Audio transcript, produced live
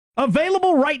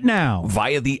Available right now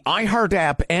via the iHeart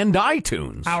app and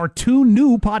iTunes. Our 2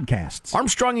 new podcasts.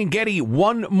 Armstrong and Getty,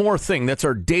 One More Thing. That's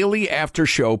our daily after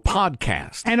show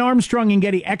podcast. And Armstrong and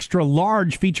Getty Extra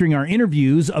Large, featuring our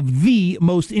interviews of the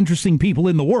most interesting people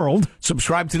in the world.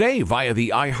 Subscribe today via the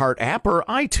iHeart app or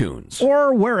iTunes.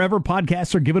 Or wherever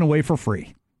podcasts are given away for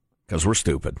free. Because we're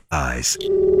stupid. Eyes.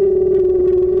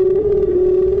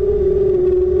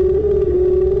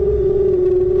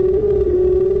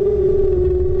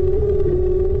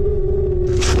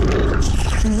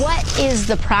 What is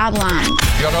the problem?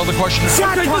 You got another question?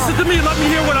 Okay, listen to me and let me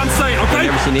hear what I'm saying, okay? I've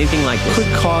never seen anything like this.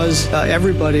 Could cause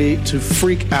everybody to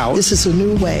freak out. This is a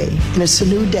new way, and it's a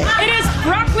new day. It is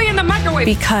broccoli in the microwave.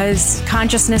 Because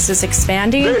consciousness is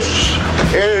expanding.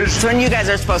 It's when you guys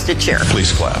are supposed to cheer.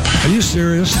 Please clap. Are you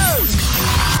serious?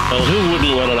 Well, who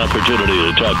wouldn't want an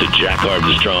opportunity to talk to Jack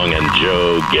Armstrong and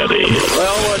Joe Getty?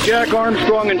 Well, Jack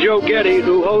Armstrong and Joe Getty,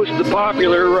 who host the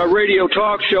popular radio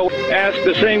talk show, ask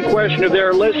the same question of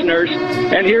their listeners,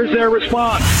 and here's their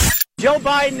response. Joe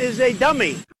Biden is a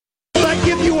dummy. I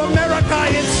give you America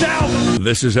itself.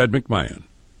 This is Ed McMahon.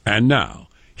 And now,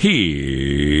 here's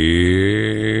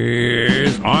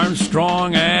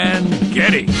Armstrong and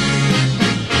Getty.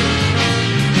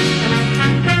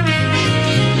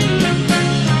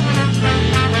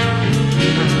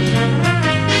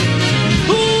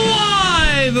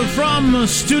 From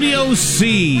Studio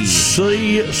C.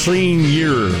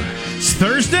 Senior. It's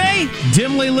Thursday,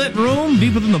 dimly lit room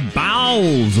deep within the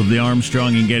bowels of the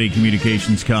Armstrong and Getty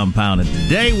Communications compound. And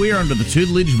today we are under the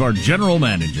tutelage of our general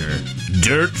manager.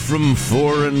 Dirt from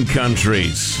foreign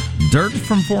countries. Dirt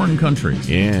from foreign countries?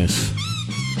 Yes.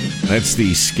 That's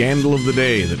the scandal of the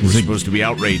day that we're supposed to be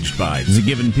outraged by. Is it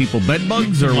giving people bed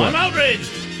bugs or what? I'm outraged.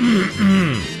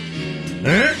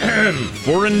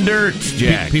 Foreign dirt,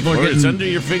 Jack. People are getting, it's under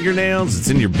your fingernails. It's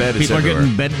in your bed. People are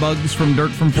getting bed bugs from dirt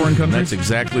from foreign countries? That's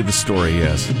exactly the story,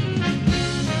 yes.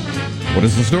 What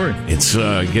is the story? It's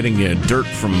getting dirt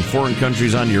from foreign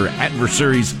countries on your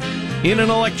adversaries in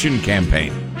an election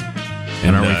campaign.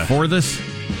 And are we for this?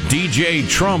 DJ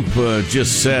Trump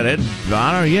just said it.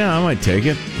 I might take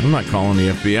it. I'm not calling the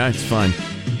FBI. It's fine.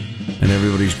 And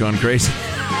everybody's gone crazy.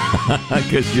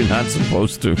 Because you're not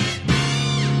supposed to.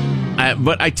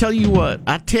 But I tell you what.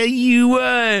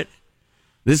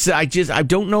 This I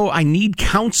don't know. I need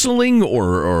counseling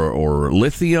or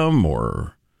lithium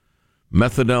or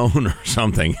methadone or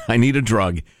something. I need a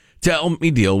drug to help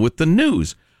me deal with the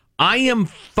news. I am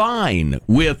fine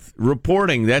with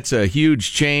reporting that's a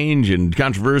huge change and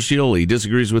controversial. He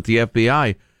disagrees with the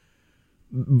FBI,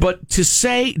 but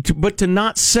to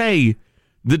not say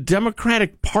the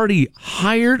Democratic Party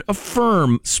hired a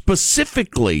firm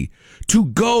specifically to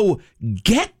go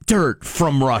get dirt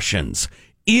from Russians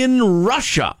in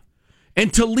Russia.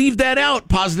 And to leave that out,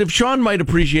 Positive Sean might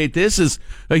appreciate this as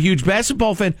a huge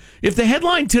basketball fan. If the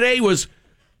headline today was,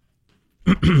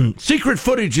 secret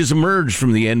footage has emerged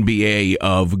from the NBA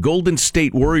of Golden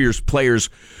State Warriors players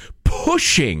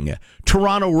pushing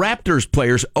Toronto Raptors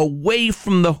players away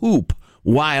from the hoop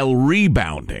while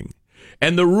rebounding.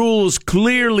 And the rules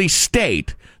clearly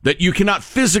state that you cannot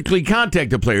physically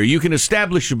contact a player. You can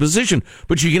establish a position,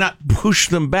 but you cannot push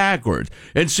them backwards.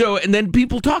 And then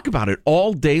people talk about it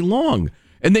all day long.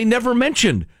 And they never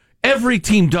mentioned every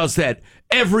team does that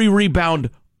every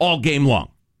rebound all game long.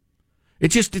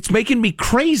 It's making me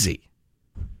crazy.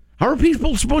 How are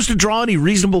people supposed to draw any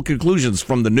reasonable conclusions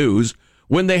from the news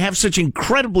when they have such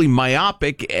incredibly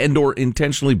myopic and or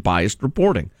intentionally biased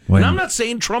reporting? And I'm not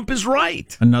saying Trump is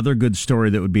right. Another good story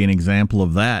that would be an example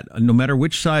of that. No matter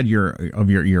which side you're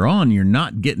on, you're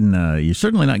not getting. You're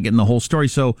certainly not getting the whole story.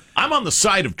 So I'm on the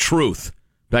side of truth.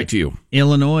 Back to you.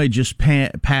 Illinois just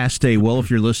passed a. Well, if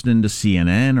you're listening to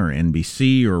CNN or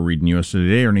NBC or reading USA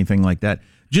Today or anything like that,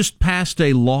 just passed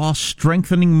a law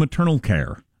strengthening maternal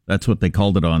care. That's what they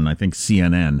called it on, I think,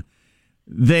 CNN.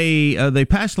 They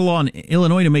passed a law in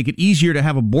Illinois to make it easier to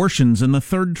have abortions in the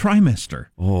third trimester.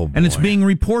 Oh, boy. And it's being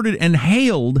reported and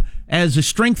hailed as a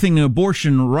strengthening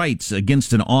abortion rights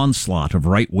against an onslaught of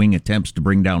right-wing attempts to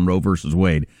bring down Roe versus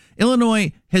Wade.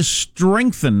 Illinois has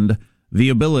strengthened the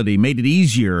ability, made it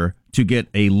easier to get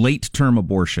a late-term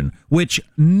abortion, which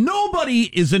nobody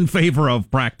is in favor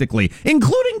of practically,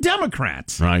 including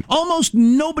Democrats. Right. Almost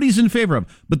nobody's in favor of.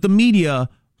 But the media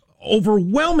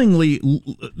overwhelmingly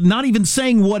not even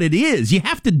saying what it is. You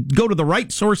have to go to the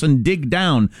right source and dig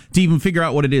down to even figure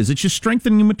out what it is. It's just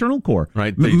strengthening the maternal care.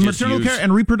 Right. Maternal care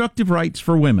and reproductive rights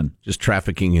for women. Just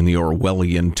trafficking in the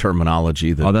Orwellian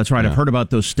terminology. That's right. Yeah. I've heard about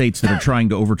those states that are trying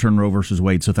to overturn Roe versus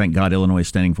Wade, so thank God Illinois is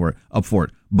standing up for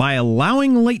it. By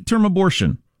allowing late-term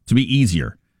abortion to be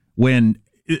easier when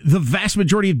the vast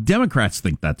majority of Democrats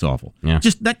think that's awful. Yeah.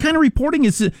 Just that kind of reporting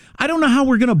is, I don't know how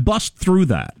we're going to bust through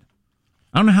that.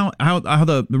 I don't know how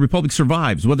the Republic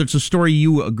survives, whether it's a story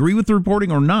you agree with the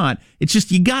reporting or not. It's just,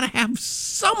 you got to have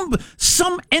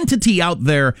some entity out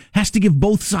there has to give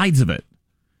both sides of it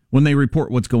when they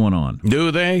report what's going on.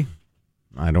 Do they?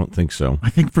 I don't think so. I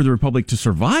think for the Republic to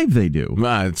survive, they do.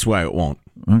 That's why it won't.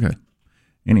 Okay.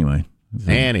 Anyway.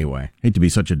 Hate to be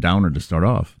such a downer to start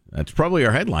off. That's probably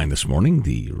our headline this morning.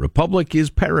 The Republic is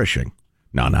perishing.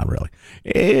 No, not really.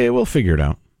 We'll figure it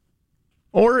out.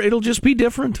 Or it'll just be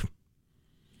different.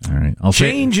 All right.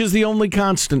 Change is the only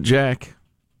constant, Jack.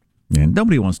 And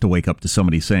nobody wants to wake up to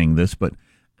somebody saying this, but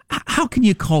how can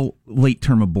you call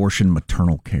late-term abortion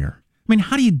maternal care? I mean,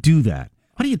 how do you do that?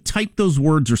 How do you type those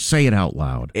words or say it out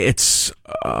loud? It's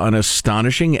an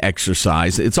astonishing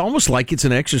exercise. It's almost like it's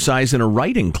an exercise in a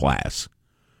writing class.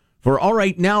 All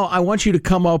right, now I want you to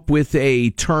come up with a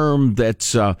term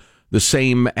that's the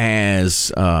same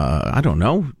as, I don't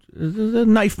know,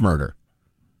 knife murder.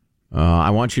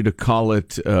 I want you to call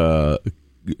it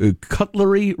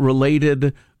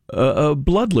cutlery-related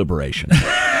blood liberation.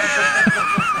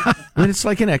 And it's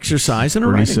like an exercise in a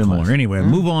writing similar. class. Anyway,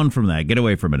 move on from that. Get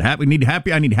away from it. I need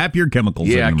happier chemicals.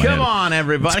 Yeah, in my come head. on,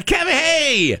 everybody. Kevin,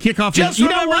 hey! Kick off. Just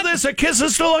remember this, a kiss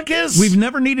is still a kiss. We've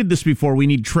never needed this before. We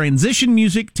need transition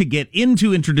music to get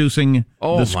into introducing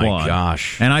the squad. Oh, my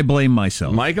gosh. And I blame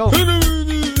myself. Michael?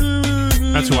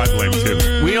 That's who I blame,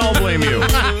 too. We all blame you.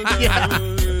 Yeah.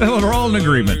 Well, we're all in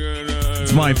agreement.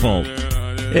 It's my fault.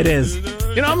 It is.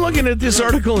 You know, I'm looking at this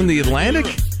article in The Atlantic.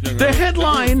 The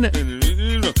headline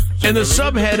and the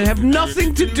subhead have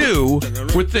nothing to do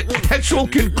with the actual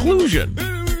conclusion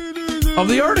of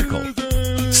the article.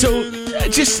 So,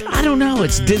 I don't know.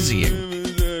 It's dizzying.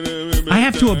 I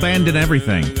have to abandon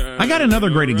everything. I got another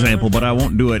great example, but I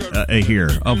won't do it here.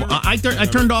 I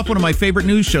turned off one of my favorite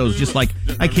news shows, just like,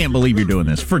 I can't believe you're doing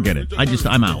this. Forget it.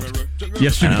 I'm out.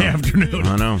 Yesterday afternoon.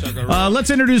 I know. Let's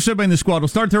introduce everybody in the squad. We'll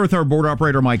start there with our board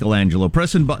operator, Michelangelo.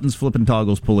 Pressing buttons, flipping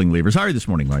toggles, pulling levers. How are you this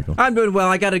morning, Michael? I'm doing well.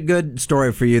 I got a good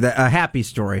story for you, a happy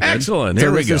story. Excellent.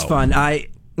 Here we go. This is fun.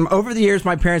 Over the years,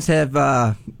 my parents have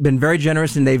been very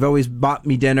generous, and they've always bought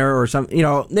me dinner or something. You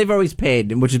know, they've always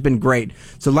paid, which has been great.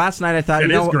 So last night I thought,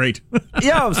 it is great.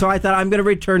 So I thought I'm going to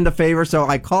return the favor. So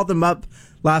I called them up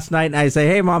last night, and I say,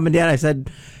 "Hey, Mom and Dad," I said,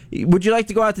 "Would you like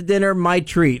to go out to dinner? My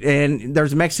treat." And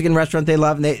there's a Mexican restaurant they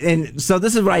love, and so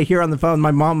this is what I hear on the phone.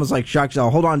 My mom was like shocked. She's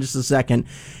all, "Hold on just a second."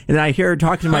 And then I hear her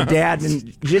talking to my dad, and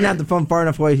she didn't have the phone far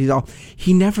enough away. She's all,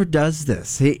 "He never does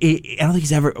this. I don't think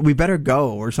he's ever. We better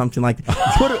go," or something like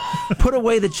that. Put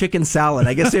away the chicken salad.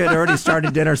 I guess they had already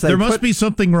started dinner. So there must be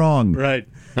something wrong, right?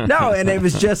 No, and it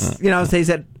was just they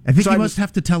said. I think you must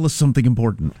have to tell us something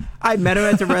important. I met him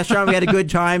at the restaurant. We had a good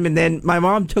time, and then my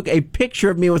mom took a picture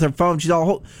of me with her phone. She's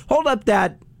all, "Hold up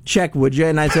that check, would you?"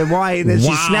 And I said, "Why?" And then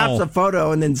she snaps a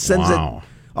photo and then sends it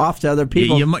off to other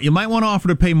people. You might want to offer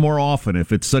to pay more often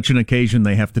if it's such an occasion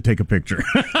they have to take a picture.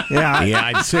 Yeah,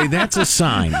 I'd say that's a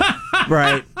sign.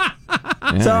 Right.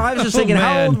 Yeah. So I was just thinking,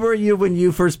 how old were you when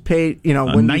you first paid?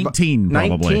 19,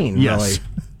 probably. 19, yes. Really.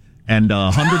 And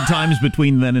 100 times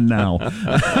between then and now.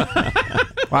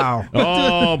 Wow.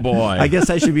 Oh, boy. I guess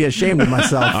I should be ashamed of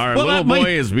myself. Our little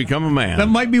boy has become a man. That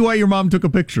might be why your mom took a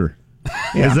picture.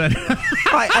 Yeah. Is that?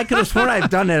 I could have sworn I've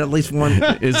done it at least one.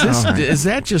 Is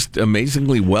that just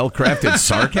amazingly well-crafted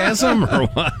sarcasm or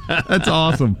what? That's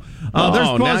awesome.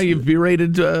 Now you've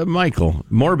berated Michael.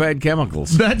 More bad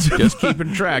chemicals. That's just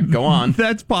keeping track. Go on.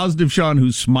 That's positive Sean,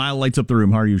 whose smile lights up the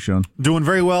room. How are you, Sean? Doing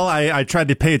very well. I tried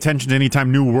to pay attention to any time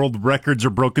new world records are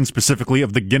broken, specifically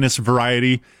of the Guinness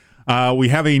variety. We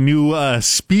have a new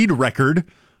speed record.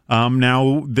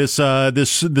 Now, this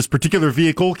particular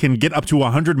vehicle can get up to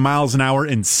 100 miles an hour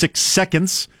in 6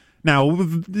 seconds. Now,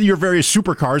 your various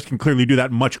supercars can clearly do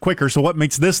that much quicker. So what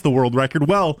makes this the world record?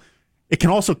 Well, it can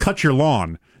also cut your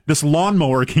lawn. This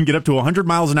lawnmower can get up to 100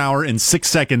 miles an hour in 6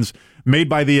 seconds, made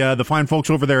by the fine folks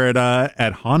over there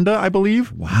at Honda, I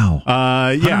believe. Wow.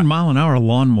 100 mile an hour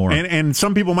lawnmower. And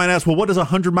some people might ask, well, what does a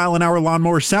 100 mile an hour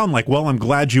lawnmower sound like? Well, I'm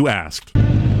glad you asked.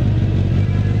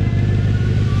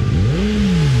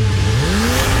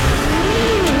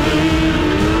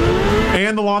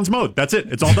 And the lawn's mowed. That's it.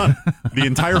 It's all done. The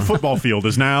entire football field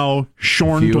is now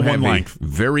shorn to one length.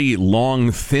 Very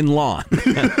long, thin lawn.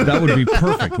 That would be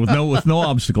perfect with no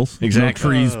obstacles. Exactly.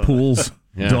 No trees, pools.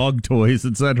 dog toys,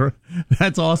 etc.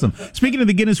 That's awesome. Speaking of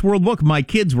the Guinness World Book, my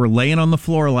kids were laying on the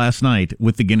floor last night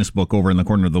with the Guinness book over in the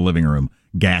corner of the living room,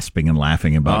 gasping and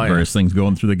laughing about various things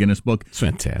going through the Guinness book. It's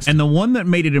fantastic. And the one that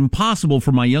made it impossible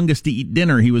for my youngest to eat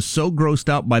dinner, he was so grossed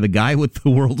out by the guy with the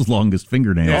world's longest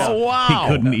fingernails. Oh, wow. He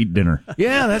couldn't eat dinner.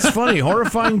 Yeah, that's funny.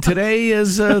 Horrifying today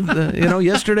as,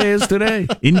 yesterday is today.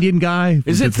 Indian guy.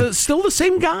 Is it still the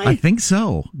same guy? I think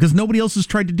so, because nobody else has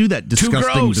tried to do that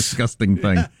disgusting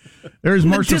thing. There's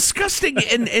Marshall. Disgusting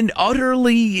and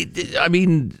utterly,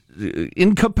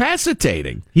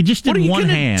 incapacitating. He just did one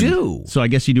hand. Do? So I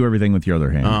guess you do everything with your other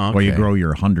hand. Oh, okay. Or you grow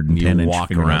your 110-inch walk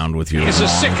around with your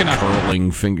curling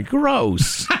finger.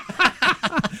 Gross.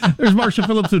 There's Marshall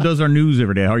Phillips, who does our news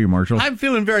every day. How are you, Marshall? I'm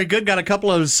feeling very good. Got a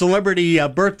couple of celebrity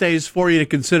birthdays for you to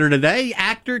consider today.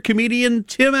 Actor, comedian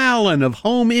Tim Allen of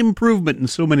Home Improvement and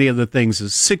so many other things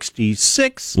is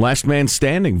 66. Last Man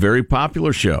Standing, very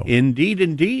popular show.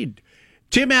 Indeed.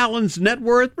 Tim Allen's net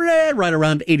worth, right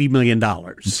around $80 million.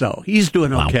 So he's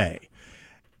doing okay.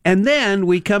 And then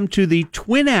we come to the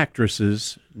twin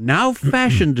actresses, now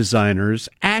fashion designers,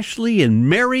 Ashley and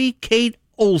Mary Kate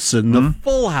Olsen, the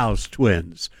Full House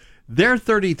twins. They're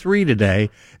 33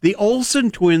 today. The Olsen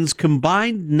twins'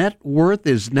 combined net worth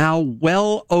is now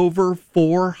well over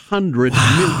 $400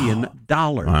 million.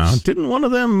 Wow. Didn't one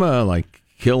of them,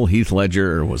 kill Heath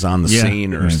Ledger, or was on the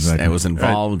scene, or was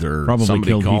involved, or probably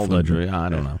somebody killed called Heath Ledger. I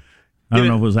don't know. I don't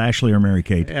know if it was Ashley or Mary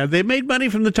Kate. Yeah, they made money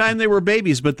from the time they were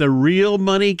babies, but the real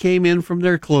money came in from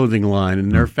their clothing line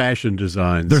and their fashion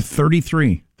designs. They're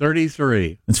 33.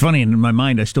 33. It's funny, and in my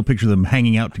mind, I still picture them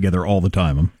hanging out together all the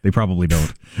time. They probably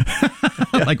don't.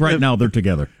 Like right now, they're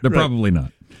together. They're probably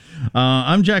not.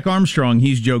 I'm Jack Armstrong.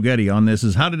 He's Joe Getty. On this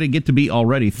is How Did It Get to Be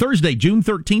Already? Thursday, June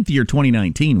 13th, year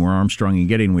 2019. We're Armstrong and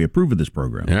Getty, and we approve of this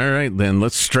program. All right, then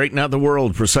let's straighten out the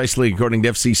world precisely according to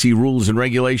FCC rules and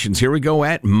regulations. Here we go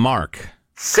at Mark.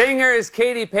 Singers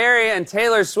Katy Perry and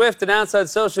Taylor Swift announced on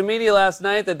social media last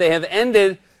night that they have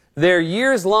ended their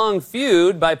years-long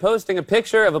feud by posting a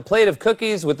picture of a plate of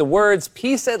cookies with the words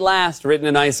 "Peace at Last" written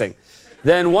in icing.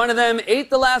 Then one of them ate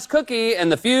the last cookie,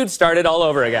 and the feud started all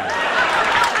over again.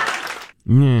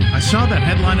 I saw that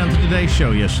headline on the Today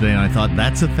Show yesterday, and I thought,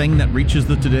 that's a thing that reaches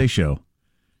the Today Show.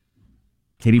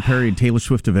 Katy Perry and Taylor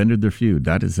Swift have ended their feud.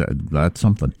 That's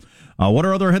something. What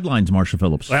are other headlines, Marshall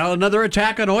Phillips? Well, another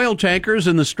attack on oil tankers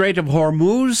in the Strait of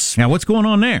Hormuz. Now, what's going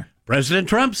on there? President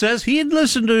Trump says he'd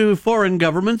listen to foreign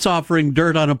governments offering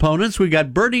dirt on opponents. We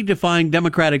got Bernie defying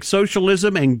democratic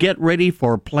socialism, and get ready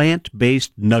for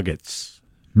plant-based nuggets.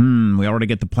 We already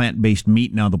get the plant-based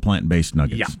meat, now the plant-based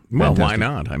nuggets. Yeah. Well, why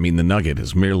not? I mean, the nugget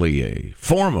is merely a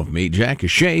form of meat, Jack, a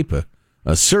shape,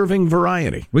 a serving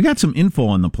variety. We got some info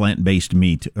on the plant-based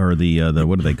meat, or the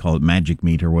what do they call it, magic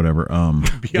meat or whatever.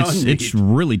 It's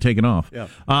really taken off. Yeah.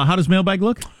 How does Mailbag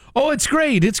look? Oh, it's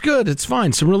great. It's good. It's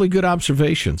fine. Some really good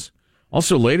observations.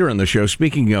 Also, later in the show,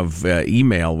 speaking of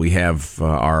email, we have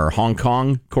our Hong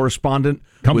Kong correspondent.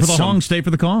 Come for the Hong, stay for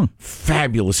the Kong.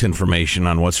 Fabulous information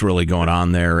on what's really going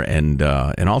on there, and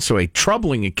also a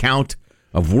troubling account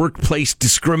of workplace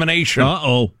discrimination.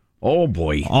 Uh-oh. Oh,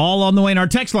 boy. All on the way in our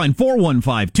text line,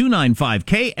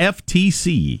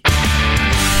 415-295-KFTC.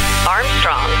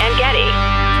 Armstrong and Getty.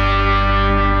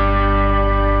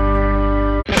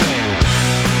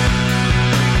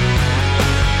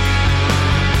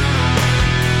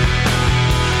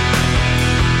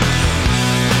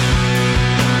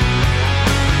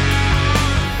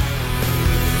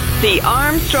 The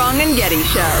Armstrong and Getty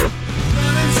Show.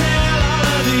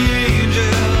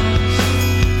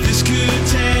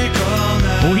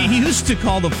 We used to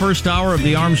call the first hour of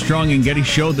the Armstrong and Getty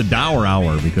Show the Dower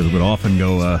Hour because it would often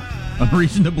go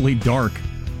unreasonably dark.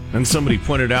 And somebody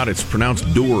pointed out it's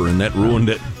pronounced Doer, and that ruined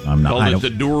it. Called it the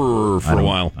Doer for a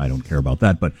while. I don't care about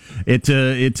that, but it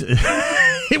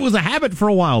was a habit for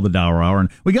a while, the Dower Hour, and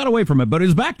we got away from it, but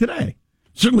it's back today.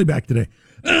 Certainly back today.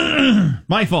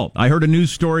 My fault. I heard a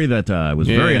news story that I was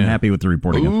very unhappy with the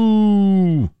reporting of.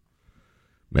 Ooh.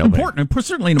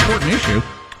 Certainly an important issue.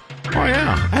 Oh,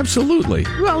 yeah, absolutely.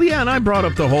 Well, yeah, and I brought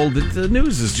up the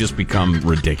news has just become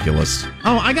ridiculous.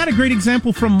 Oh, I got a great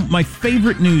example from my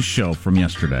favorite news show from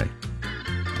yesterday.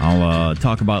 I'll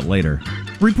talk about later.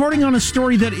 Reporting on a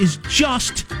story that is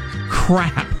just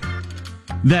crap.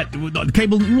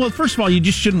 Well, first of all, you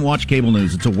just shouldn't watch cable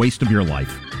news. It's a waste of your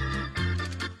life.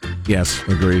 Yes,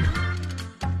 agreed.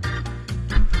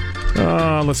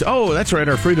 Let's see. Oh, that's right.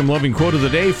 Our freedom-loving quote of the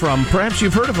day from, perhaps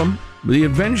you've heard of him, the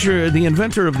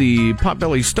inventor of the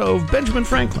potbelly stove, Benjamin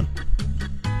Franklin.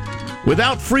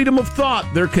 Without freedom of thought,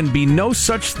 there can be no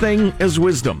such thing as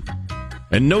wisdom,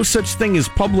 and no such thing as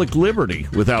public liberty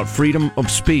without freedom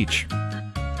of speech.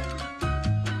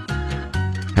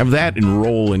 Have that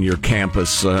enroll in your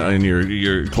campus, in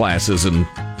your classes, and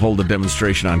hold a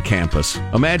demonstration on campus.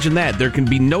 Imagine that. There can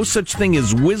be no such thing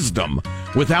as wisdom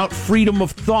without freedom of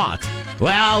thought.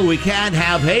 Well, we can't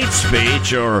have hate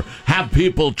speech or have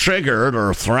people triggered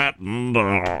or threatened.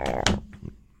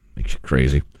 Makes you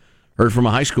crazy. Heard from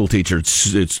a high school teacher.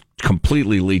 It's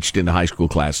completely leached into high school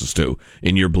classes, too.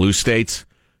 In your blue states,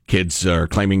 kids are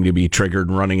claiming to be triggered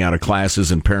and running out of classes,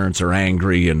 and parents are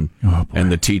angry, and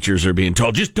the teachers are being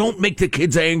told, just don't make the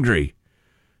kids angry.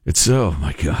 It's, oh,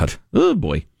 my God. Oh,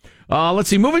 boy. Let's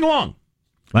see. Moving along.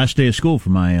 Last day of school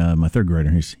for my third grader.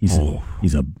 He's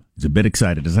a bit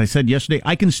excited. As I said yesterday,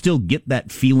 I can still get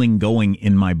that feeling going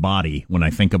in my body when I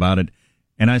think about it.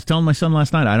 And I was telling my son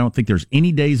last night, I don't think there's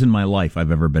any days in my life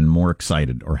I've ever been more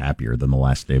excited or happier than the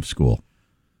last day of school.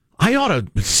 I ought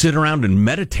to sit around and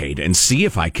meditate and see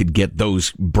if I could get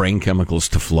those brain chemicals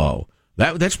to flow.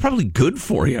 That's probably good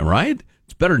for you, right?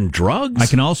 It's better than drugs. I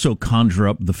can also conjure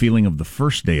up the feeling of the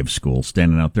first day of school,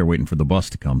 standing out there waiting for the bus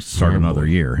to come, start another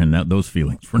year. And those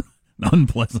feelings were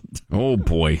unpleasant. Oh,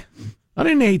 boy. I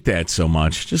didn't hate that so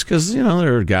much, just because,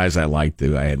 there are guys I liked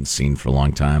that I hadn't seen for a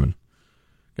long time and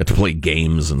got to play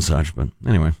games and such. But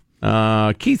anyway,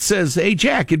 Keith says, hey,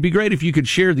 Jack, it'd be great if you could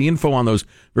share the info on those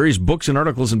various books and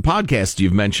articles and podcasts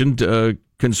you've mentioned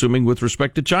consuming with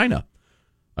respect to China.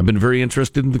 I've been very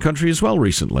interested in the country as well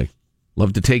recently.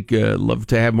 Love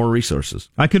to have more resources.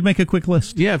 I could make a quick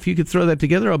list. Yeah, if you could throw that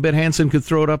together, I'll bet Hanson could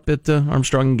throw it up at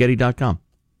ArmstrongandGetty.com.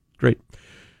 Great.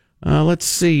 Let's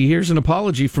see. Here's an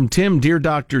apology from Tim. Dear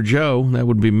Dr. Joe, that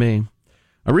would be me.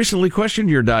 I recently questioned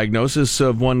your diagnosis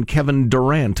of one Kevin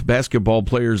Durant, basketball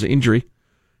player's injury.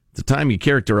 At the time, you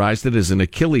characterized it as an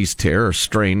Achilles tear or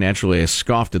strain. Naturally, I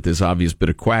scoffed at this obvious bit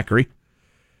of quackery.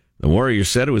 The Warriors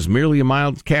said it was merely a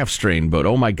mild calf strain, but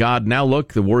oh my God, now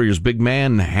look, the Warriors' big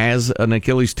man has an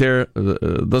Achilles tear,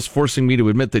 thus forcing me to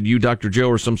admit that you, Dr. Joe,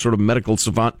 are some sort of medical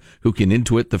savant who can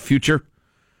intuit the future.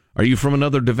 Are you from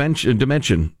another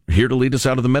dimension, here to lead us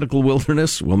out of the medical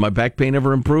wilderness? Will my back pain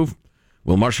ever improve?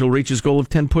 Will Marshall reach his goal of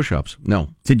 10 push-ups? No.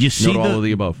 Did you see all of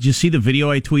the above? Did you see the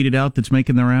video I tweeted out that's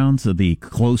making the rounds of the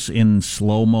close-in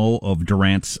slow-mo of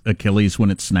Durant's Achilles when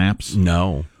it snaps?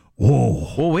 No.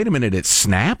 Oh, well, wait a minute! It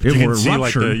snapped. You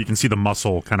can see the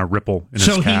muscle kind of ripple in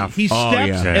his calf. He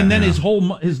steps, and then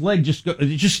his leg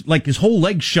just like his whole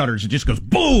leg shudders. It just goes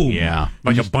boom. Yeah,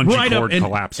 like a bungee cord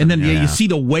collapsing. And then you see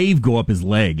the wave go up his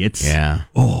leg. It's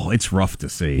it's rough to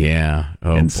see. Yeah,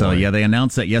 so they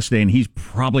announced that yesterday, and he's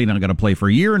probably not going to play for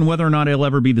a year. And whether or not he'll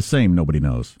ever be the same, nobody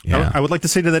knows. Yeah. I would like to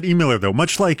say to that emailer though,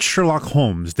 much like Sherlock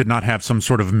Holmes did not have some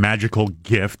sort of magical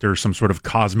gift or some sort of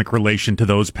cosmic relation to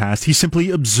those past, he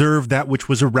simply observed that which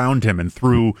was around him, and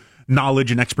through knowledge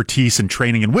and expertise and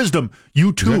training and wisdom,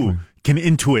 you too can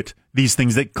intuit these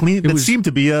things that seem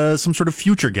to be some sort of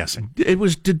future guessing. It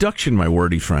was deduction, my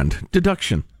wordy friend.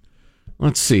 Deduction.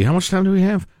 Let's see. How much time do we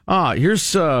have?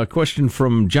 Here's a question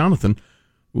from Jonathan.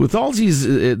 With all these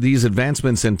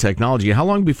advancements in technology, how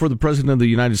long before the President of the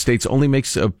United States only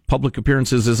makes public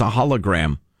appearances as a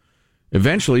hologram?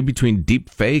 Eventually, between deep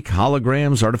fake,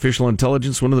 holograms, artificial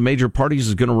intelligence, one of the major parties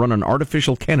is going to run an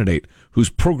artificial candidate who's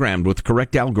programmed with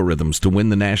correct algorithms to win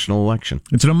the national election.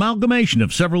 It's an amalgamation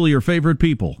of several of your favorite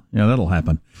people. Yeah, that'll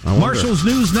happen. Marshall's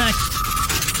News next.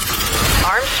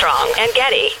 Armstrong and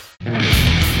Getty.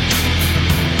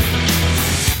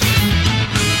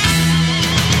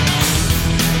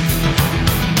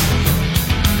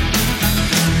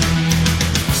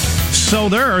 So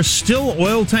there are still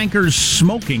oil tankers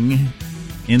smoking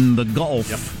in the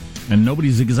Gulf, and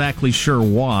nobody's exactly sure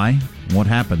why. What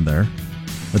happened there?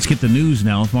 Let's get the news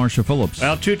now with Marcia Phillips.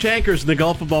 Well, 2 tankers in the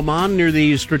Gulf of Oman near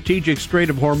the strategic Strait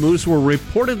of Hormuz were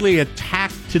reportedly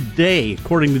attacked today,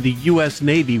 according to the U.S.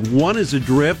 Navy. One is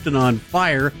adrift and on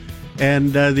fire,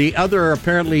 and the other,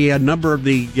 apparently a number of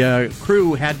the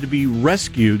crew had to be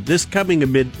rescued. This coming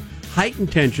amid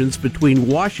heightened tensions between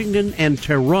Washington and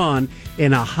Tehran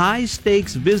in a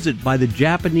high-stakes visit by the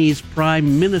Japanese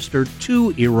Prime Minister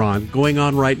to Iran going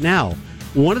on right now.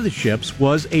 One of the ships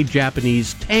was a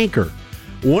Japanese tanker.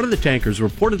 One of the tankers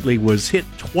reportedly was hit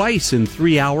twice in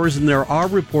 3 hours, and there are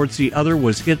reports the other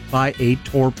was hit by a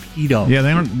torpedo.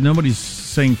 Yeah, nobody's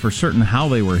saying for certain how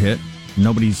they were hit.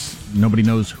 Nobody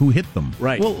knows who hit them.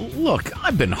 Right. Well, look,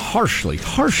 I've been harshly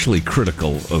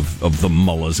critical of the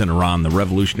mullahs in Iran, the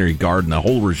Revolutionary Guard, and the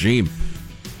whole regime.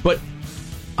 But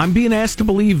I'm being asked to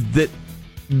believe that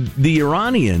the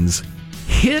Iranians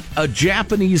hit a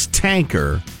Japanese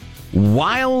tanker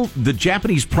while the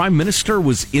Japanese Prime Minister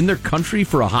was in their country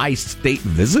for a high-state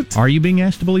visit? Are you being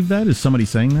asked to believe that? Is somebody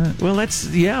saying that? Well,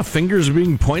 fingers are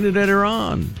being pointed at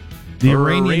Iran. The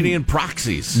Iranian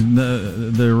proxies.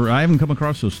 I haven't come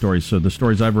across those stories, so the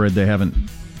stories I've read, they haven't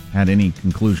had any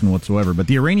conclusion whatsoever. But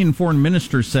the Iranian foreign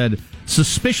minister said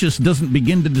suspicious doesn't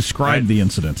begin to describe the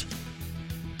incident.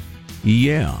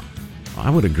 Yeah, I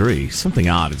would agree. Something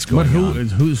odd is going on. But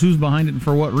who's behind it and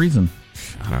for what reason?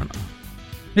 I don't know.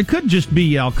 It could just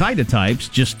be Al-Qaeda types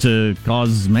just to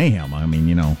cause mayhem. I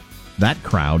mean, that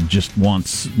crowd just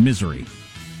wants misery.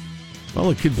 Well,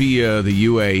 it could be the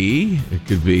UAE. It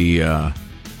could be the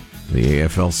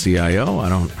AFL-CIO.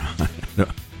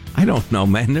 I don't know,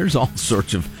 man. There's all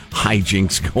sorts of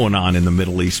hijinks going on in the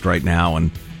Middle East right now,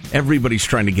 and everybody's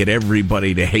trying to get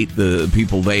everybody to hate the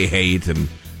people they hate and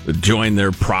join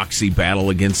their proxy battle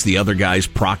against the other guy's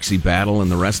proxy battle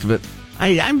and the rest of it.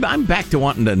 I'm back to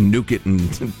wanting to nuke it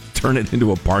and turn it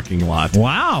into a parking lot.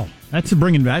 Wow. That's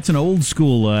an old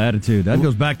school attitude. That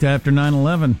goes back to after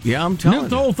 9/11. Yeah, I'm telling you.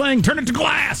 The whole thing, turn it to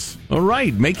glass. All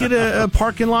right, make it a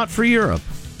parking lot for Europe.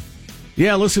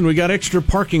 Yeah, listen, we got extra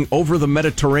parking over the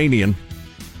Mediterranean.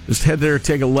 Just head there,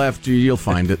 take a left, you'll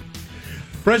find it.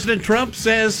 President Trump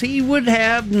says he would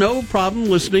have no problem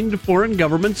listening to foreign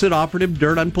governments that offered him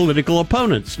dirt on political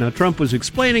opponents. Now, Trump was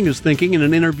explaining his thinking in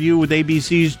an interview with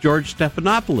ABC's George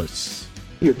Stephanopoulos.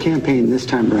 Your campaign this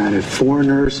time around, if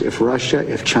foreigners, if Russia,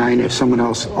 if China, if someone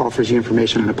else offers you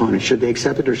information on an opponent, should they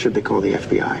accept it or should they call the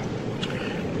FBI?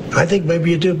 I think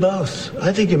maybe you do both.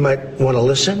 I think you might want to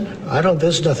listen.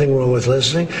 There's nothing wrong with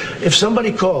listening. If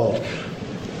somebody called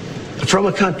from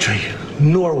a country,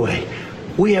 Norway,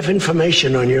 we have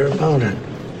information on your opponent.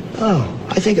 Oh,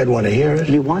 I think I'd want to hear it.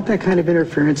 Do you want that kind of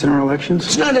interference in our elections?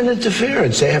 It's not an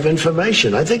interference. They have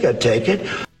information. I think I'd take it.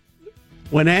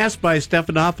 When asked by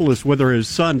Stephanopoulos whether his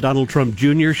son, Donald Trump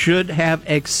Jr., should have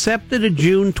accepted a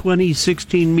June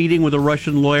 2016 meeting with a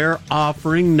Russian lawyer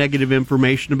offering negative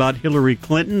information about Hillary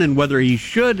Clinton and whether he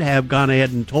should have gone ahead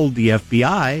and told the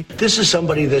FBI. This is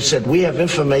somebody that said, we have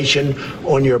information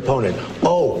on your opponent.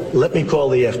 Oh, let me call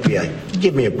the FBI.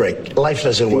 Give me a break. Life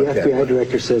doesn't work that way. The FBI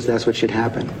director says that's what should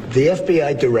happen. The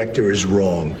FBI director is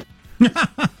wrong.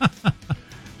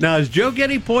 Now, as Joe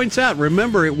Getty points out,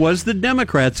 remember, it was the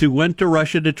Democrats who went to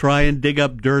Russia to try and dig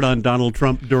up dirt on Donald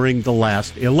Trump during the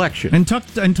last election. And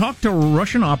talked to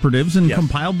Russian operatives and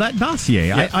compiled that dossier.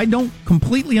 Yes. I don't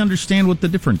completely understand what the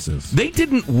difference is. They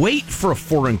didn't wait for a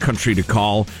foreign country to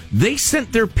call. They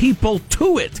sent their people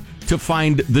to it to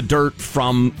find the dirt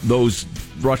from those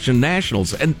Russian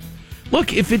nationals. And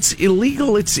look, if it's illegal,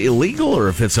 or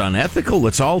if it's unethical,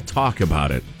 let's all talk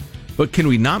about it. But can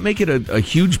we not make it a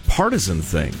huge partisan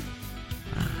thing?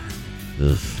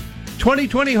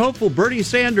 2020 hopeful Bernie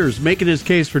Sanders making his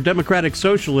case for democratic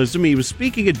socialism. He was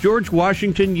speaking at George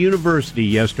Washington University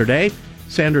yesterday.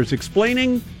 Sanders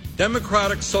explaining,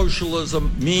 democratic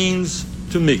socialism means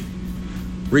to me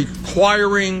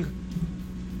requiring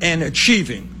and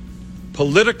achieving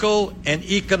political and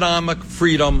economic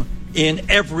freedom in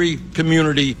every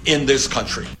community in this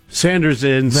country. Sanders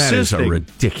insisting. That is a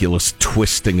ridiculous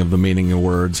twisting of the meaning of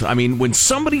words. I mean, when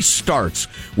somebody starts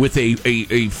with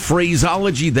a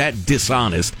phraseology that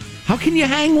dishonest, how can you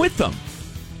hang with them?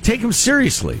 Take them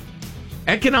seriously.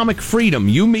 Economic freedom,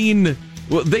 you mean,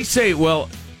 well, they say, well,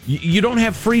 you don't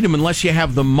have freedom unless you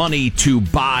have the money to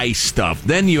buy stuff.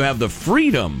 Then you have the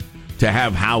freedom to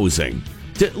have housing.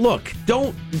 Look,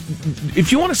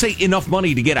 if you want to say enough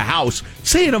money to get a house,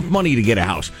 say enough money to get a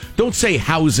house. Don't say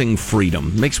housing freedom.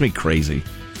 It makes me crazy.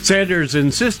 Sanders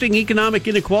insisting economic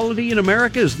inequality in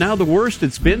America is now the worst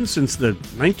it's been since the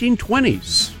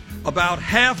 1920s. About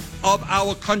half of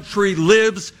our country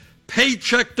lives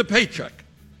paycheck to paycheck,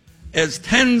 as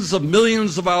tens of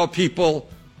millions of our people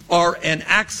are an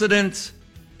accident,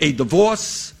 a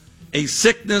divorce, a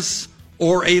sickness,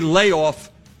 or a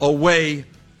layoff away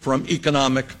from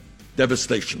economic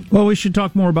devastation. Well, we should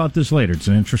talk more about this later. It's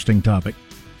an interesting topic.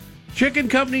 Chicken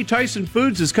company Tyson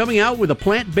Foods is coming out with a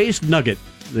plant-based nugget.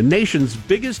 The nation's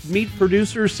biggest meat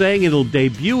producer saying it'll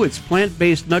debut its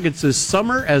plant-based nuggets this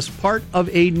summer as part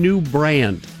of a new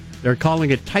brand. They're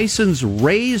calling it Tyson's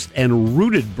Raised and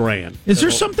Rooted brand. Is there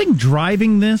something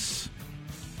driving this?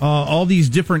 All these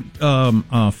different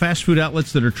fast food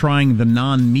outlets that are trying the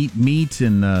non-meat meat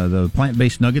and the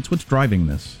plant-based nuggets. What's driving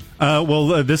this?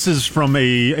 This is from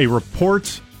a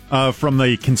report from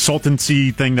the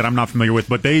consultancy thing that I'm not familiar with,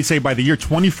 but they say by the year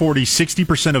 2040,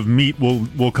 60% of meat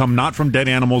will come not from dead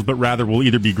animals, but rather will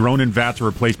either be grown in vats or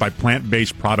replaced by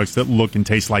plant-based products that look and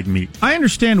taste like meat. I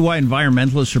understand why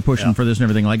environmentalists are pushing for this and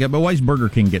everything like that, but why is Burger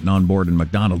King getting on board and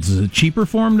McDonald's? Is it cheaper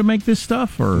for them to make this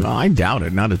stuff? Or no, I doubt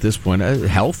it. Not at this point.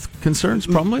 Health concerns,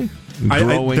 probably.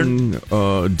 Growing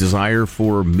desire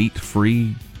for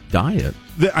meat-free diet.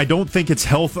 I don't think it's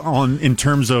health in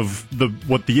terms of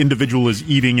what the individual is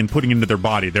eating and putting into their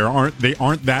body. They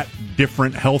aren't that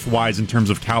different health-wise in terms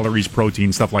of calories,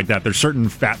 protein, stuff like that. There's certain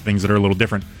fat things that are a little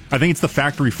different. I think it's the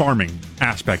factory farming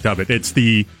aspect of it. It's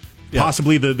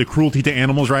possibly the cruelty to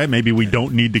animals, right? Maybe we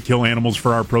don't need to kill animals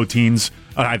for our proteins.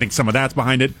 I think some of that's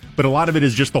behind it. But a lot of it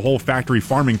is just the whole factory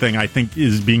farming thing, I think,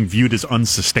 is being viewed as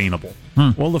unsustainable.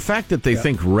 Well, the fact that they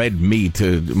think more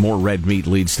red meat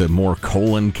leads to more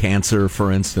colon cancer,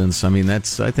 for instance, I mean, I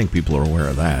think people are aware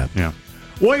of that. Yeah.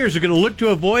 Warriors are going to look to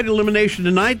avoid elimination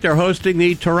tonight. They're hosting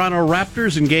the Toronto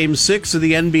Raptors in Game 6 of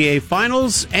the NBA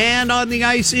Finals and on the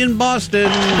ice in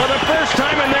Boston. For the first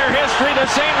time in their history, the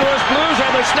St. Louis Blues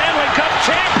are the Stanley Cup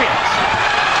champions.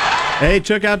 They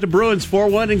took out the Bruins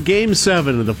 4-1 in Game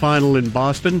 7 of the final in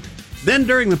Boston. Then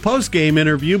during the post-game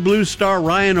interview, Blues star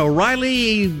Ryan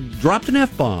O'Reilly dropped an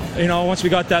F-bomb. Once we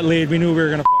got that lead, we knew we were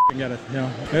going to get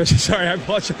it. Sorry, I'm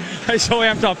so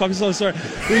amped up. I'm so sorry.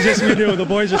 We knew the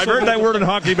boys. I've heard that word in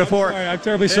hockey before. I'm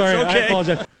terribly sorry. It's okay. I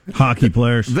apologize. Hockey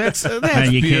players. That's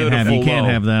you beautiful. Can't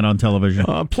have that on television.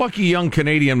 A plucky young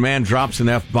Canadian man drops an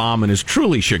F-bomb and is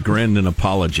truly chagrined and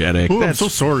apologetic. I'm so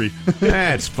sorry.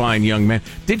 That's fine, young man.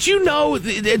 Did you know?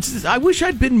 I wish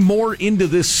I'd been more into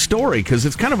this story because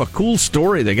it's kind of a cool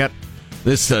story. They got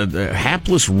this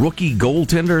hapless rookie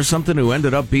goaltender or something who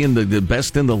ended up being the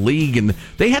best in the league, and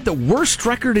they had the worst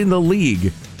record in the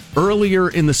league earlier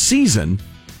in the season,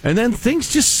 and then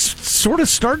things just sort of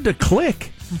started to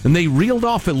click. And they reeled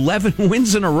off 11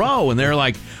 wins in a row, and they're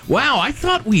like, wow, I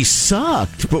thought we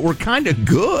sucked, but we're kind of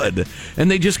good.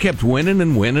 And they just kept winning,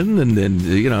 and then,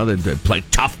 they play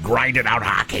tough, grinded out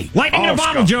hockey. Lightning in a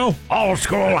bottle, Joe. Old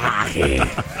school hockey.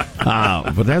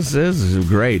 But this is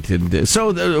great. And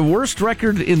so the worst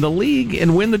record in the league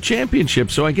and win the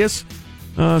championship. So I guess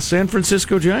San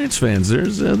Francisco Giants fans,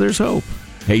 there's hope.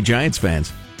 Hey, Giants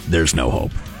fans, there's no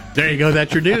hope. There you go.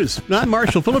 That's your news. I'm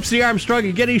Marshall Phillips, the Armstrong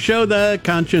and Getty Show, the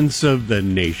conscience of the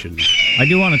nation. I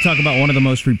do want to talk about one of the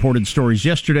most reported stories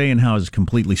yesterday and how it's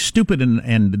completely stupid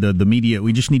and the media.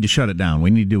 We just need to shut it down.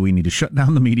 We need to shut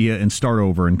down the media and start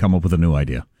over and come up with a new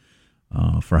idea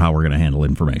for how we're going to handle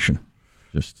information.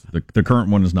 Just the current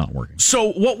one is not working.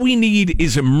 So what we need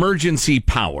is emergency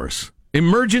powers,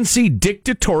 emergency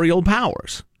dictatorial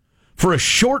powers for a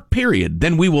short period.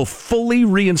 Then we will fully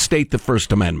reinstate the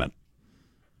First Amendment.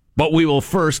 But we will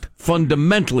first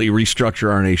fundamentally restructure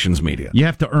our nation's media. You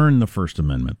have to earn the First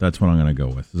Amendment. That's what I'm going to go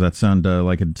with. Does that sound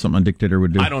like something a dictator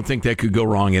would do? I don't think that could go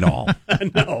wrong at all.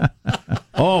 No.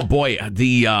 Oh, boy.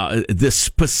 The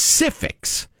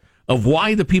specifics of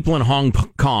why the people in Hong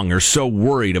Kong are so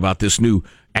worried about this new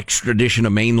extradition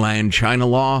of mainland China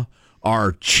law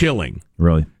are chilling.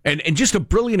 Really? And just a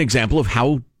brilliant example of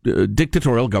how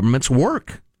dictatorial governments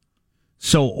work.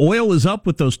 So oil is up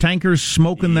with those tankers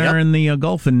smoking there in the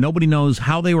Gulf, and nobody knows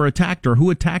how they were attacked or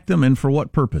who attacked them and for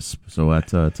what purpose. So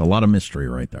it's a lot of mystery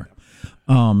right there.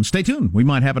 Stay tuned. We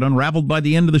might have it unraveled by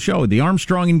the end of the show. The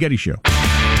Armstrong and Getty Show.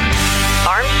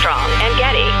 Armstrong and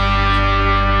Getty.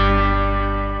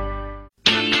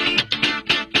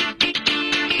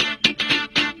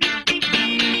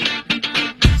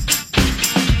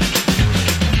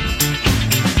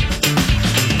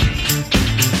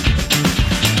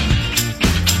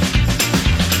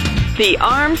 The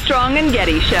Armstrong and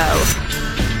Getty Show.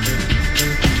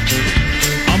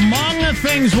 Among the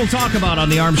things we'll talk about on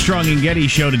the Armstrong and Getty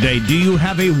Show today, do you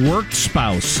have a work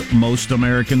spouse? Most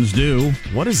Americans do.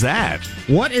 What is that?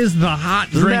 What is the hot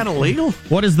drink? Isn't that illegal?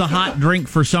 What is the hot drink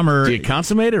for summer? Do you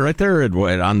consummate it right there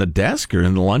on the desk or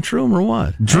in the lunchroom or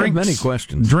what? I have many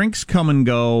questions. Drinks come and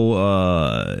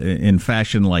go in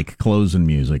fashion like clothes and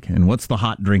music. And what's the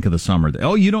hot drink of the summer?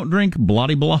 Oh, you don't drink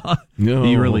blah-de-blah? No.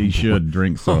 You really should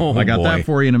drink some. I got that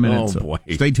for you in a minute. Boy.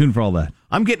 Stay tuned for all that.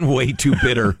 I'm getting way too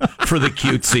bitter for the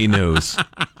cutesy news.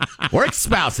 Work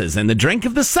spouses and the drink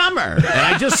of the summer. And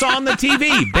I just saw on the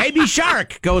TV, Baby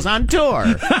Shark goes on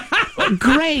tour.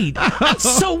 Great.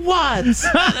 So what? It's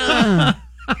oh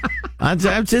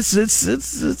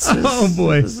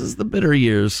boy, this is the bitter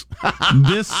years.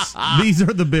 These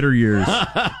are the bitter years.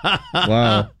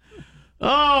 Wow.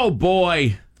 Oh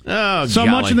boy. Oh, so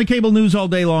golly. much in the cable news all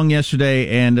day long yesterday,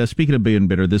 and speaking of being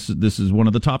bitter, this is one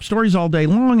of the top stories all day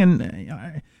long,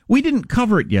 and we didn't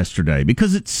cover it yesterday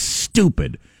because it's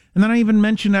stupid. And then I even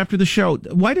mentioned after the show,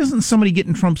 why doesn't somebody get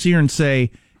in Trump's ear and say,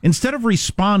 instead of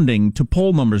responding to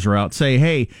poll numbers are out, say,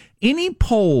 hey, any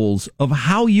polls of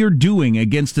how you're doing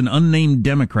against an unnamed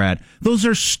Democrat, those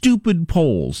are stupid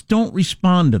polls. Don't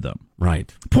respond to them.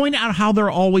 Right. Point out how they're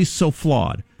always so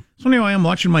flawed. So anyway, I'm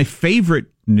watching my favorite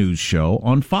news show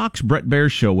on Fox, Brett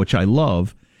Baer's show, which I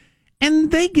love.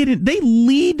 And they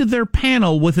lead their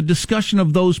panel with a discussion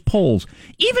of those polls,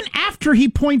 even after he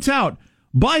points out,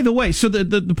 by the way, so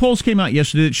the polls came out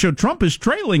yesterday that showed Trump is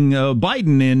trailing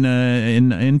Biden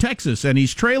in Texas, and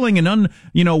he's trailing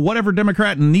whatever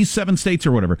Democrat in these 7 states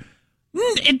or whatever.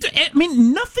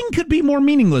 Nothing could be more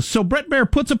meaningless. So Brett Baer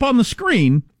puts up on the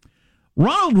screen,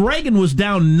 Ronald Reagan was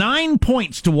down 9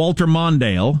 points to Walter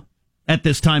Mondale at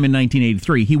this time in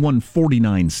 1983. He won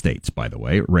 49 states, by the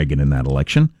way, Reagan in that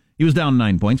election. He was down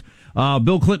 9 points.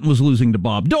 Bill Clinton was losing to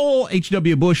Bob Dole.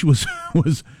 H.W. Bush was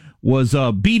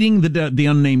beating the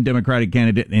unnamed Democratic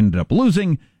candidate and ended up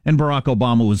losing. And Barack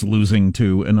Obama was losing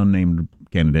to an unnamed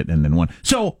candidate and then won.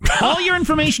 So all your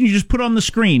information you just put on the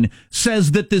screen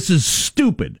says that this is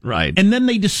stupid. Right. And then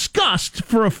they discussed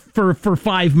for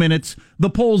 5 minutes the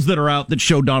polls that are out that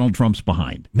show Donald Trump's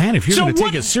behind. Man, if you're going to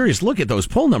take a serious look at those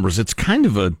poll numbers, it's kind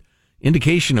of a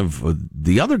indication of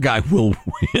the other guy will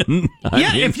win.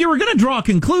 If you were going to draw a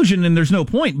conclusion, then there's no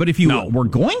point. But if you were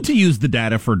going to use the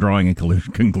data for drawing a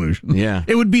conclusion,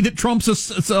 it would be that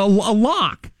Trump's a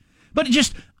lock. But it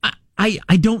just,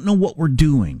 I don't know what we're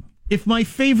doing. If my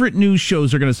favorite news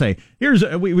shows are going to say,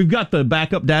 we've got the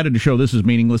backup data to show this is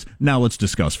meaningless, now let's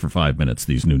discuss for 5 minutes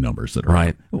these new numbers that are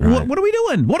right. What are we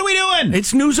doing? What are we doing?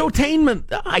 It's newsotainment,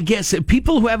 I guess.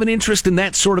 People who have an interest in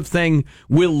that sort of thing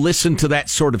will listen to that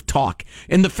sort of talk.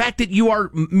 And the fact that you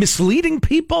are misleading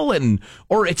people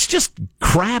or it's just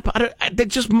crap, that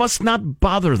just must not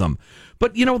bother them.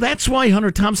 But, that's why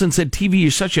Hunter Thompson said TV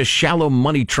is such a shallow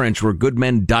money trench where good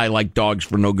men die like dogs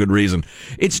for no good reason.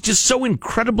 It's just so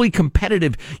incredibly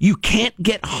competitive. You can't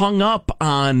get hung up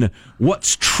on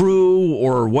what's true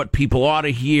or what people ought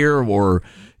to hear or,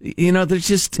 there's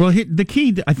just... Well,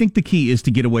 I think the key is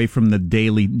to get away from the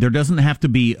daily... There doesn't have to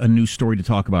be a new story to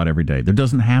talk about every day. There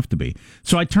doesn't have to be.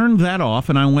 So I turned that off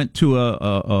and I went to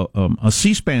a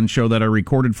C-SPAN show that I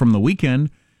recorded from the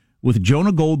weekend with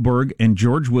Jonah Goldberg and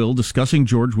George Will discussing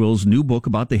George Will's new book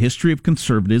about the history of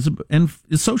conservatism and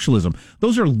socialism.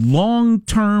 Those are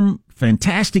long-term,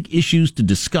 fantastic issues to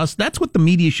discuss. That's what the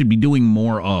media should be doing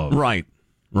more of. Right.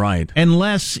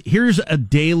 Unless here's a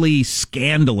daily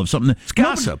scandal of something. It's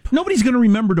gossip. Nobody's going to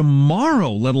remember tomorrow,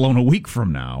 let alone a week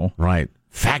from now. Right.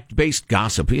 Fact-based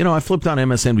gossip. I flipped on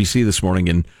MSNBC this morning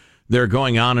and they're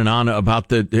going on and on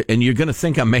about and you're going to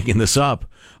think I'm making this up,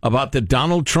 about the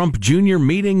Donald Trump Jr.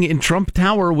 meeting in Trump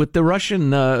Tower with the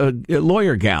Russian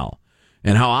lawyer gal,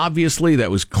 and how obviously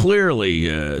that was clearly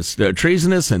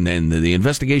treasonous, and then the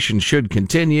investigation should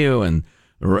continue, and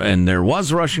there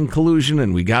was Russian collusion,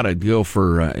 and we got to go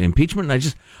for impeachment.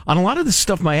 And on a lot of this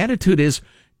stuff, my attitude is,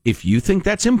 if you think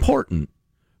that's important,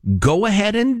 go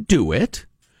ahead and do it.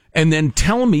 And then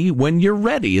tell me when you're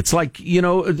ready. It's like,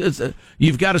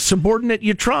 you've got a subordinate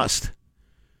you trust.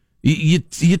 You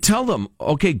tell them,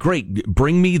 okay, great,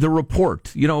 bring me the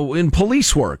report. In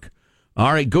police work.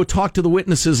 All right, go talk to the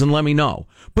witnesses and let me know.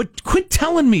 But quit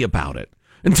telling me about it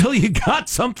until you got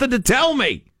something to tell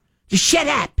me. Just shut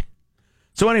up.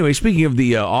 So anyway, speaking of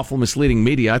the awful misleading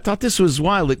media, I thought this was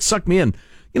wild. It sucked me in.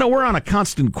 We're on a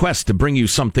constant quest to bring you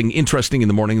something interesting in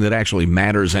the morning that actually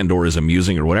matters and or is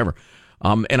amusing or whatever.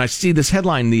 And I see this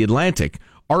headline in The Atlantic.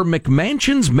 Are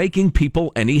McMansions making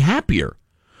people any happier?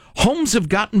 Homes have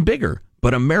gotten bigger,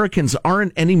 but Americans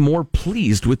aren't any more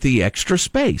pleased with the extra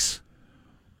space.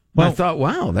 Well, I thought,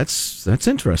 wow, that's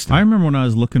interesting. I remember when I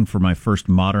was looking for my first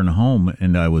modern home,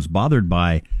 and I was bothered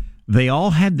by, they all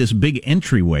had this big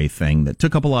entryway thing that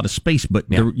took up a lot of space, but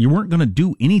you weren't going to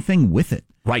do anything with it.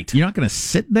 Right. You're not going to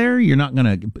sit there. You're not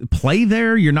going to play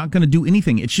there. You're not going to do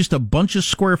anything. It's just a bunch of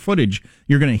square footage.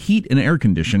 You're going to heat and air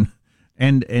condition.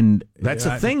 And that's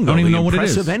a thing, though. I don't even know what it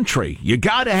is. Impressive entry. You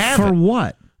got to have it. For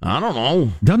what? I don't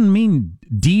know. Doesn't mean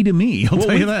D to me. I'll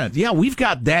tell you that. Yeah, we've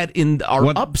got that in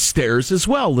our upstairs as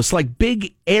well. This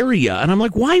big area. And I'm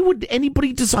like, why would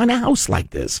anybody design a house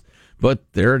like this? But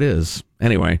there it is.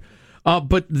 Anyway.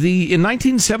 But in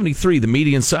 1973, the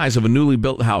median size of a newly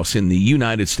built house in the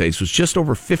United States was just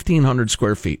over 1,500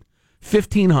 square feet.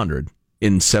 1,500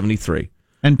 in 73.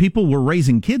 And people were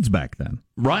raising kids back then.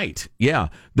 Right. Yeah.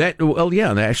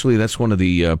 Actually, that's one of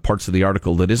the parts of the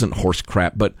article that isn't horse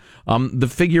crap. But the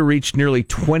figure reached nearly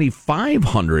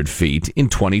 2,500 feet in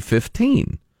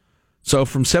 2015. So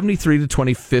from 73 to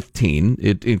 2015,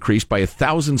 it increased by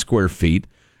 1,000 square feet.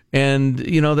 And,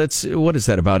 that's, what is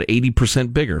that, about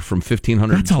 80% bigger from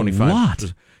 1,500 to 25. That's a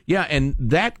lot. Yeah, and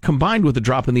that combined with a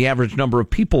drop in the average number of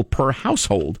people per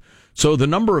household. So the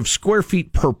number of square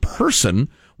feet per person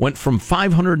went from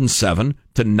 507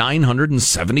 to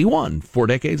 971 4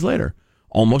 decades later.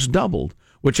 Almost doubled,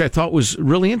 which I thought was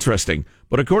really interesting.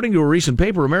 But according to a recent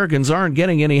paper, Americans aren't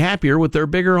getting any happier with their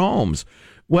bigger homes.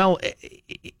 Well,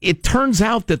 it turns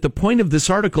out that the point of this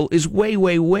article is way,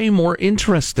 way, way more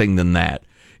interesting than that.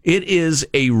 It is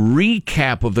a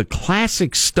recap of the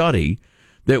classic study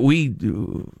that we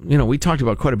talked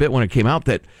about quite a bit when it came out,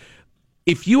 that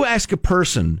if you ask a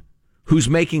person who's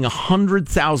making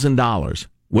 $100,000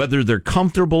 whether they're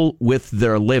comfortable with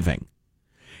their living,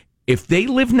 if they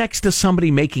live next to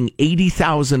somebody making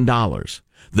 $80,000,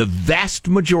 the vast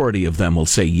majority of them will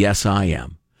say, yes, I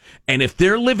am. And if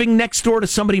they're living next door to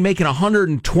somebody making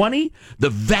 $120,000, the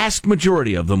vast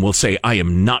majority of them will say, I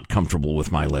am not comfortable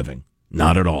with my living.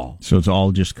 Not at all. So it's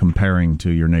all just comparing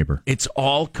to your neighbor. It's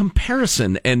all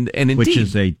comparison, and indeed, which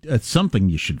is something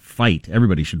you should fight.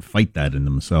 Everybody should fight that in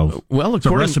themselves. Well, it's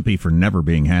a recipe for never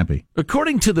being happy.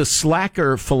 According to the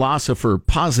slacker philosopher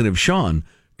Positive Sean,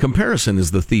 comparison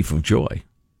is the thief of joy.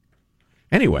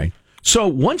 Anyway, so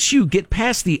once you get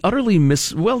past the utterly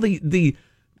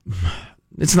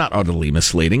it's not utterly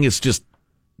misleading. It's just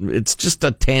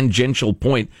a tangential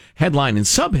point, headline and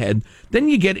subhead. Then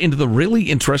you get into the really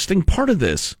interesting part of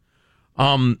this,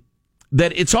 that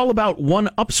it's all about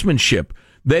one-upsmanship.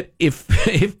 That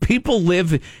if people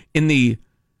live in the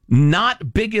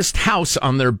not biggest house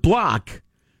on their block,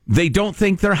 they don't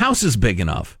think their house is big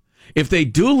enough. If they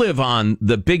do live on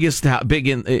the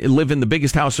live in the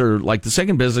biggest house or like the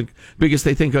second biggest,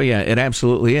 they think, oh yeah, it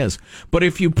absolutely is. But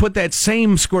if you put that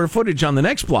same square footage on the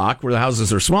next block where the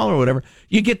houses are smaller or whatever,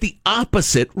 you get the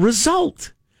opposite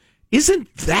result.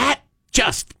 Isn't that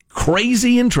just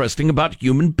crazy interesting about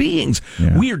human beings?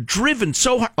 Yeah. We are driven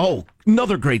so hard. Oh,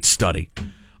 another great study.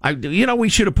 We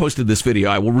should have posted this video.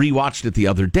 I rewatched it the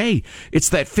other day. It's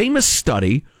that famous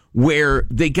study where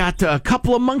they got a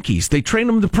couple of monkeys. They trained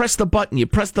them to press the button. You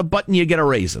press the button, you get a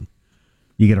raisin.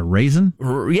 You get a raisin?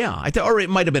 Yeah, or it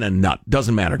might have been a nut.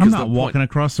 Doesn't matter. I'm not walking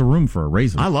across the room for a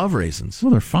raisin. I love raisins.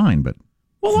 Well, they're fine, but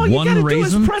all you got to do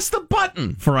is press the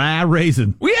button. For a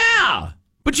raisin. Yeah,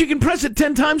 but you can press it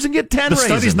 10 times and get 10 raisins. The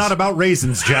study's not about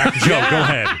raisins, Jack. Joe, go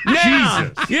ahead. Yeah.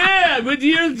 Jesus. Yeah, but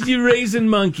you're raisin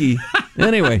monkey.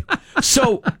 Anyway,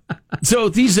 so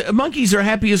these monkeys are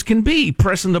happy as can be,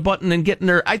 pressing the button and getting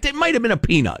their... It might have been a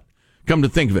peanut, come to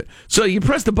think of it. So you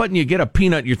press the button, you get a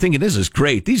peanut, you're thinking, this is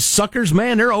great. These suckers,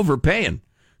 man, they're overpaying.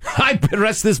 I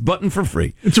press this button for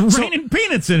free. It's raining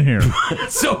peanuts in here.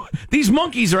 So these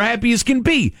monkeys are happy as can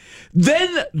be.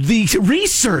 Then the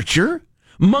researcher,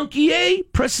 monkey A,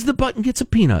 presses the button, gets a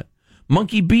peanut.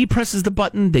 Monkey B presses the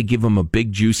button, they give him a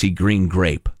big, juicy green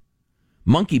grape.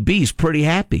 Monkey B's pretty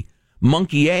happy.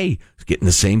 Monkey A is getting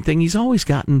the same thing he's always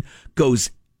gotten, goes,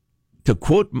 to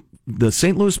quote the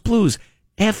St. Louis Blues,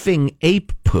 effing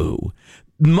ape poo.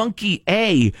 Monkey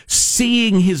A,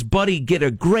 seeing his buddy get a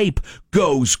grape,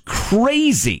 goes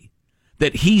crazy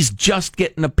that he's just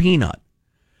getting a peanut.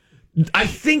 I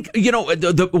think,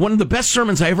 one of the best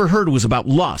sermons I ever heard was about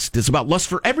lust. It's about lust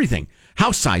for everything.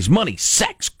 House size, money,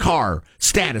 sex, car,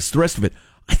 status, the rest of it.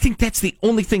 I think that's the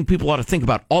only thing people ought to think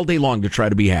about all day long to try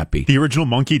to be happy. The original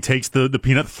monkey takes the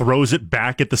peanut, throws it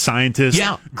back at the scientist,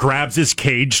 grabs his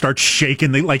cage, starts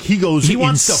shaking. He goes insane. He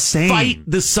wants to fight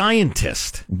the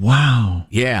scientist. Wow.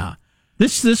 Yeah.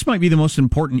 This might be the most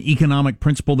important economic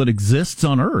principle that exists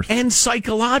on Earth. And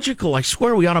psychological. I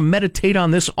swear we ought to meditate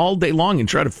on this all day long and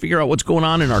try to figure out what's going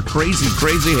on in our crazy,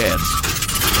 crazy heads.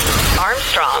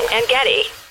 Armstrong and Getty.